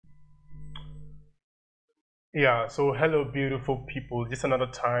Yeah, so hello, beautiful people. Just another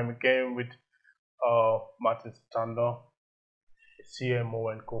time again with Martin Stander,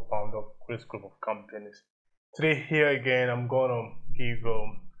 CMO and co-founder of Chris Group of Companies. Today, here again, I'm gonna give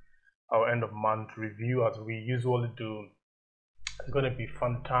our end of month review as we usually do. It's gonna be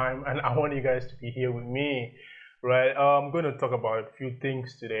fun time, and I want you guys to be here with me, right? I'm gonna talk about a few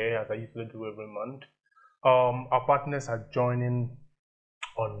things today, as I usually do every month. Our partners are joining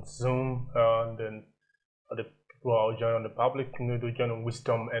on Zoom, and then the people are joining on the public, to join on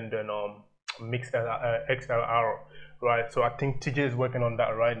Wisdom, and then Mix XLR, right? So I think TJ is working on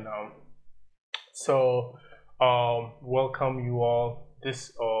that right now. So welcome you all.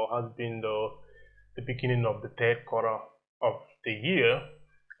 This has been the beginning of the third quarter of the year,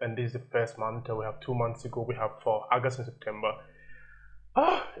 and this is the first month. We have 2 months to go. We have for August and September.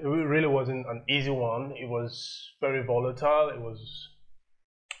 It really wasn't an easy one. It was very volatile. It was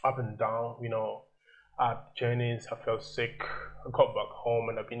up and down. At journeys, I felt sick. I got back home,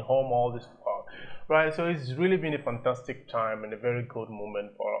 and I've been home all this while. Right, so it's really been a fantastic time and a very good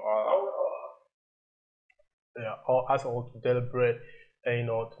moment for yeah, us all to deliberate, and,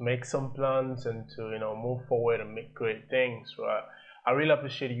 to make some plans and to move forward and make great things. Right, I really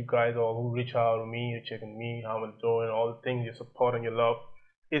appreciate you guys all who reach out to me, you checking me, how I'm doing, all the things, your support and your love.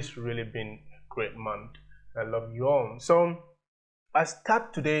 It's really been a great month. I love you all. So I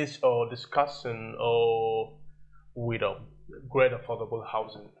start today's discussion with great affordable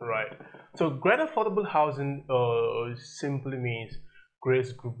housing, right? So great affordable housing simply means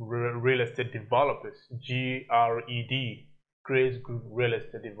Grace Group Real Estate Developers, GRED, Grace Group Real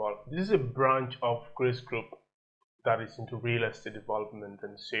Estate Developers. This is a branch of Grace Group that is into real estate development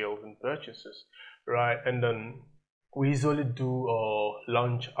and sales and purchases, right? And then we usually do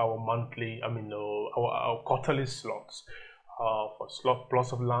launch our monthly, our quarterly slots for slot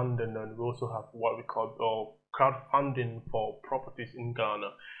plots of land, and then we also have what we call crowdfunding for properties in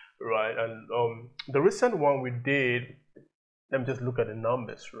Ghana, right? And the recent one we did, let me just look at the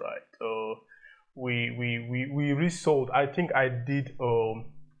numbers, right? We resold. I think I did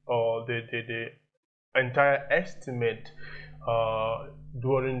the entire estimate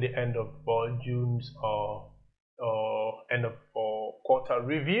during the end of June's end of quarter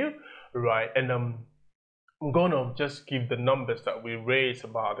review, right? And I'm gonna just give the numbers that we raised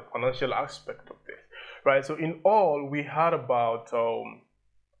about the financial aspect of this, right? So in all, we had about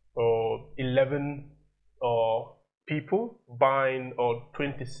 11 uh, people buying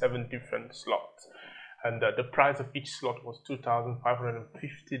 27 different slots, and the price of each slot was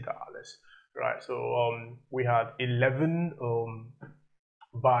 $2,550, right? So we had 11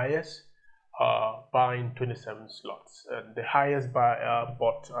 buyers buying 27 slots. The highest buyer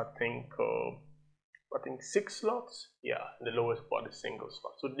bought, I think 6 slots. Yeah, the lowest bought a single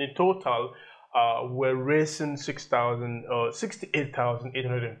slot. So in total, we're raising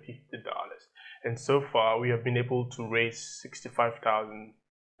 $68,850, and so far we have been able to raise $65,000.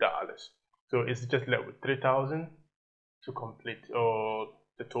 So it's just left with 3,000 to complete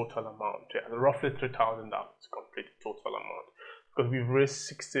the total amount. Yeah, roughly $3,000 to complete the total amount, because we've raised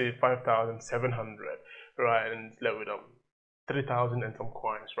 65,700, right, and it's left with 3,000 and some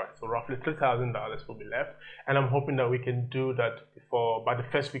coins, right? So roughly $3,000 will be left, and I'm hoping that we can do that before by the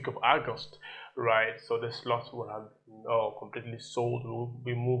first week of August, right? So the slots will have completely sold.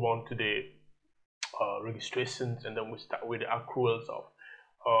 We move on to the registrations, and then we start with the accruals of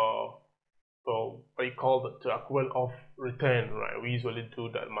what you call the accrual of return, right? We usually do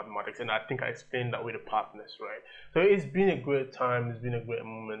that mathematics, and I think I explained that with the partners, right? So it's been a great time, it's been a great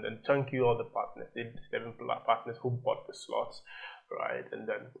moment, and thank you all the partners, the 7 partners who bought the slots, right? And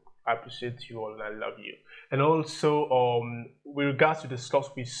then I appreciate you all, and I love you. And also, with regards to the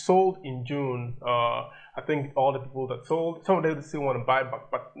slots we sold in June, I think all the people that sold, some of them still want to buy back,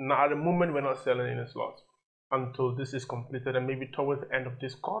 but now at the moment we're not selling any slots until this is completed, and maybe towards the end of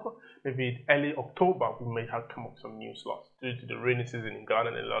this quarter, maybe early October, we may have come up with some new slots due to the rainy season in Ghana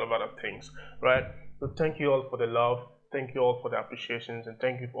and a lot of other things, right? So thank you all for the love, thank you all for the appreciations, and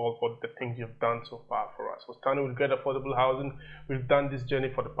thank you all for the things you've done so far for us. We're starting with great affordable housing. We've done this journey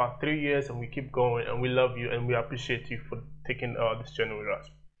for the past 3 years, and we keep going, and we love you, and we appreciate you for taking this journey with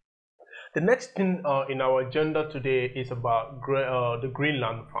us. The next thing in our agenda today is about the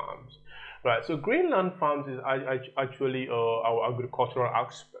Greenland farms. Right, so Greenland farms is actually our agricultural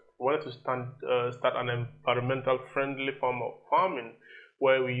aspect. We wanted to start an environmental friendly form of farming,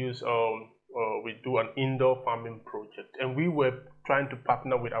 where we do an indoor farming project, and we were trying to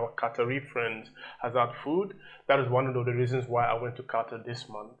partner with our Qatari friends, Hazard Food. That is one of the reasons why I went to Qatar this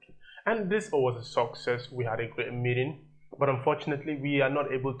month, and this was a success. We had a great meeting. But unfortunately, we are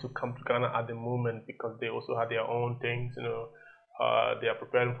not able to come to Ghana at the moment because they also have their own things, they are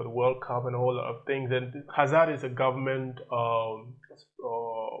preparing for the World Cup and a whole lot of things. And Hazard is a government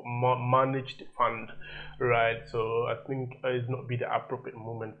managed fund, right? So I think it's not be the appropriate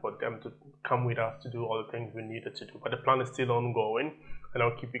moment for them to come with us to do all the things we needed to do. But the plan is still ongoing, and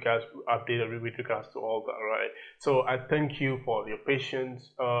I'll keep you guys updated with regards to all that, right? So I thank you for your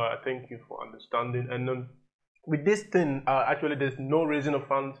patience. I thank you for understanding, and with this thing, actually, there's no raising of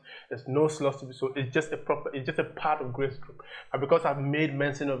funds. There's no slots to be so. It's just a part of Grace Group. And because I've made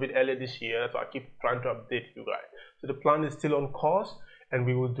mention of it earlier this year, that's why I keep trying to update you guys. So the plan is still on course, and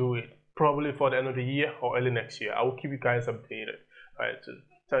we will do it probably for the end of the year or early next year. I will keep you guys updated. Right. So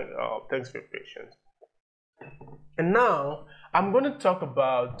thanks for your patience. And now I'm going to talk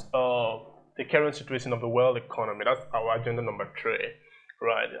about the current situation of the world economy. That's our agenda number 3.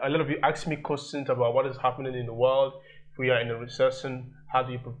 Right. A lot of you ask me questions about what is happening in the world. If we are in a recession, how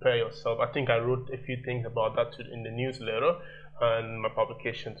do you prepare yourself? I think I wrote a few things about that in the newsletter and my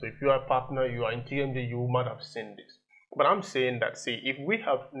publication. So if you are a partner, you are in TMD, you might have seen this. But I'm saying that, see, if we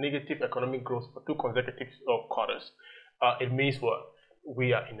have negative economic growth for 2 consecutive quarters, it means what?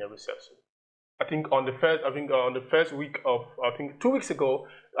 We are in a recession. I think on the first week of, 2 weeks ago,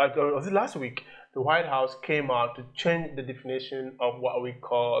 was it last week, the White House came out to change the definition of what we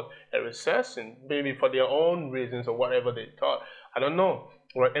call a recession, maybe for their own reasons or whatever they thought. I don't know.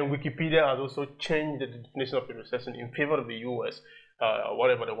 Right? And Wikipedia has also changed the definition of a recession in favor of the U.S.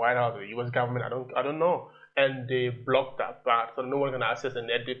 Whatever the White House or the U.S. government, I don't know. And they blocked that part, so no one can access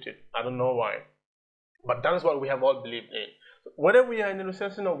and edit it. I don't know why. But that is what we have all believed in. So whether we are in a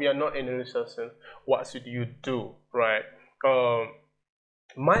recession or we are not in a recession, what should you do, right?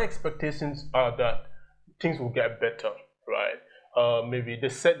 My expectations are that things will get better, right? Maybe the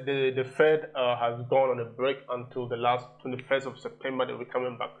Fed has gone on a break until the last 21st of September. They'll be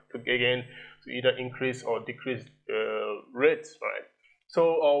coming back again to either increase or decrease rates, right?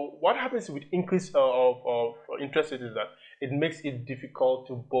 So what happens with increase of interest rates is that it makes it difficult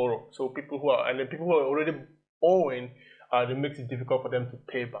to borrow. So people who are already owing, it makes it difficult for them to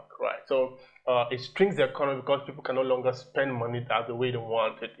pay back, right? So it strings the economy because people can no longer spend money the way they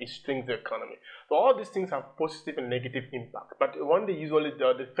want it. It strings the economy. So all these things have positive and negative impact. But one day usually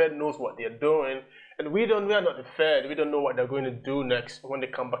the Fed knows what they're doing, and we are not the Fed. We don't know what they're going to do next when they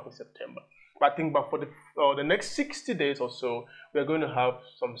come back in September. But I think for the next 60 days or so, we're going to have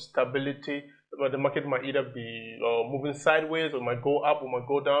some stability. The market might either be moving sideways or might go up or might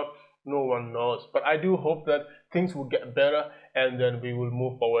go down. No one knows. But I do hope that things will get better and then we will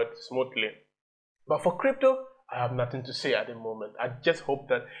move forward smoothly. But for crypto, I have nothing to say at the moment. I just hope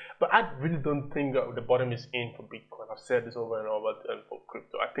that, but I really don't think that the bottom is in for Bitcoin. I've said this over and over again for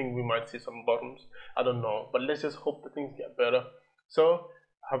crypto. I think we might see some bottoms. I don't know. But let's just hope that things get better. So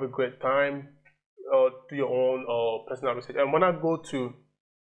have a great time. Do your own personal research. And when I go to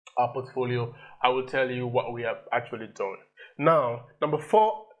our portfolio, I will tell you what we have actually done. Now, number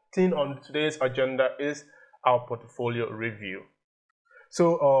 14 on today's agenda is our portfolio review.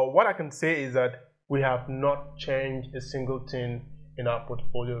 So what I can say is that we have not changed a single thing in our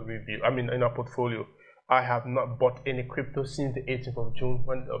portfolio review. In our portfolio, I have not bought any crypto since the 18th of June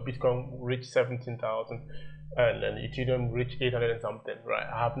when Bitcoin reached 17,000 and Ethereum reached 800 and something, right?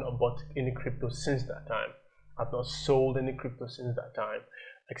 I have not bought any crypto since that time. I've not sold any crypto since that time,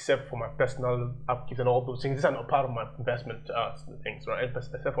 except for my personal upkeep and all those things. These are not part of my investment things, right?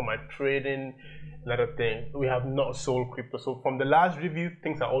 Except for my trading and other things. We have not sold crypto. So from the last review,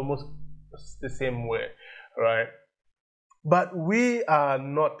 things are almost the same way, right? But we are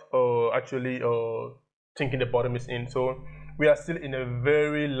not actually thinking the bottom is in. So we are still in a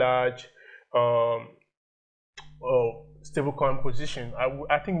very large stablecoin position.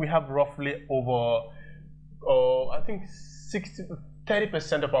 I think we have roughly over, I think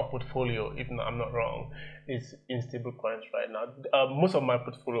 30% of our portfolio, if I'm not wrong, is in stablecoins right now. Most of my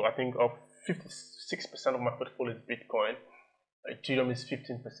portfolio, I think of 56% of my portfolio is Bitcoin. Ethereum is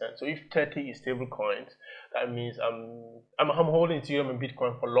 15%. So if 30 is stablecoins, that means I'm holding Ethereum and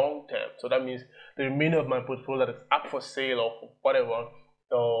Bitcoin for long term. So that means the remainder of my portfolio that is up for sale or whatever,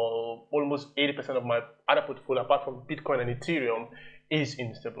 almost 80% of my other portfolio, apart from Bitcoin and Ethereum, is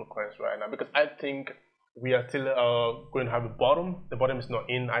in stablecoins right now, because I think we are still going to have a bottom. The bottom is not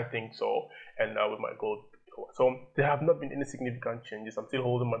in, I think so, and we might go. So there have not been any significant changes. I'm still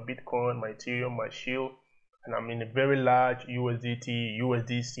holding my Bitcoin, my Ethereum, my Shield, and I'm in a very large USDT,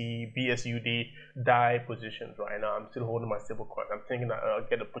 USDC, BSUD, DAI positions right now. I'm still holding my stablecoin. I'm thinking that I'll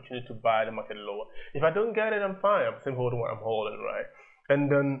get the opportunity to buy the market lower. If I don't get it, I'm fine. I'm still holding what I'm holding, right?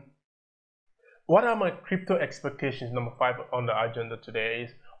 And then what are my crypto expectations? Number 5 on the agenda today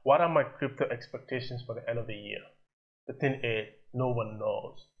is, what are my crypto expectations for the end of the year? The thing is, no one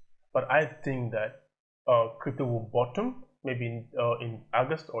knows, but I think that crypto will bottom maybe in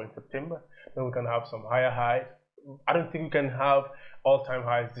August or in September. Then we can have some higher highs. I don't think we can have all-time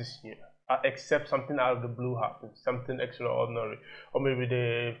highs this year, except something out of the blue happens, something extraordinary, or maybe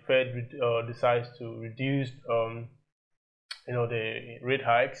the Fed decides to reduce, the rate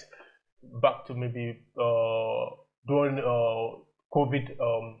hikes back to maybe during COVID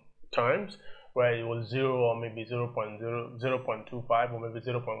times, where it was 0 or maybe 0.0, 0.25 or maybe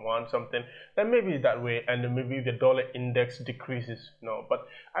 0.1 something, then maybe that way, and then maybe the dollar index decreases. But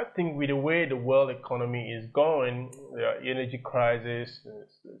I think with the way the world economy is going, the energy crisis,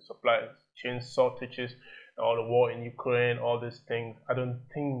 the supply chain shortages, all the war in Ukraine, all these things, I don't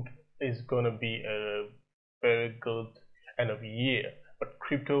think it's going to be a very good end of year. But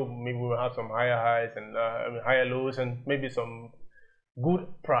crypto, maybe we'll have some higher highs and higher lows, and maybe some good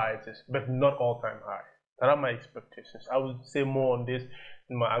prices, but not all-time high. That are my expectations. I will say more on this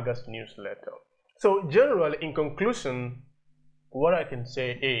in my August newsletter. So generally, in conclusion, what I can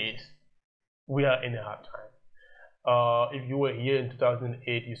say is we are in a hard time. If you were here in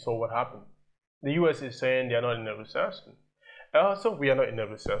 2008, you saw what happened. The US is saying they are not in a recession. So we are not in a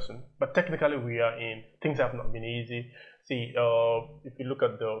recession, but technically we are in. Things have not been easy. See, if you look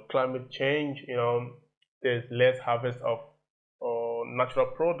at the climate change, there's less harvest of natural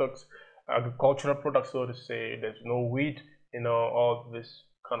products, agricultural products, so to say. There's no wheat, all this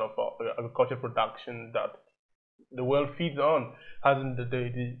kind of agricultural production that the world feeds on. Hasn't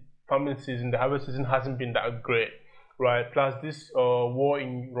the farming season, the harvest season hasn't been that great, right? Plus this war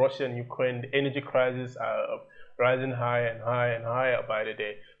in Russia and Ukraine, the energy crisis are rising higher and higher and higher by the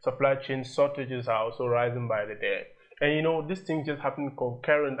day. Supply chain shortages are also rising by the day. And this thing just happened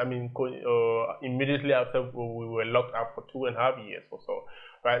concurrent, immediately after we were locked up for 2.5 years or so,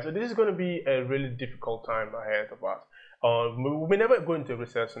 right? So this is going to be a really difficult time ahead of us. We may never go into a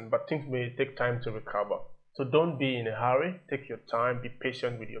recession, but things may take time to recover. So don't be in a hurry. Take your time. Be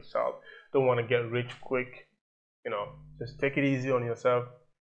patient with yourself. Don't want to get rich quick. Just take it easy on yourself.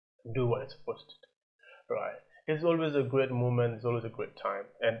 Do what it's supposed to do, right? It's always a great moment. It's always a great time.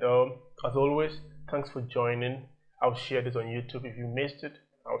 And as always, thanks for joining. I'll share this on YouTube if you missed it.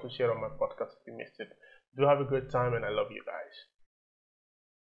 I'll also share it on my podcast if you missed it. Do have a great time, and I love you guys.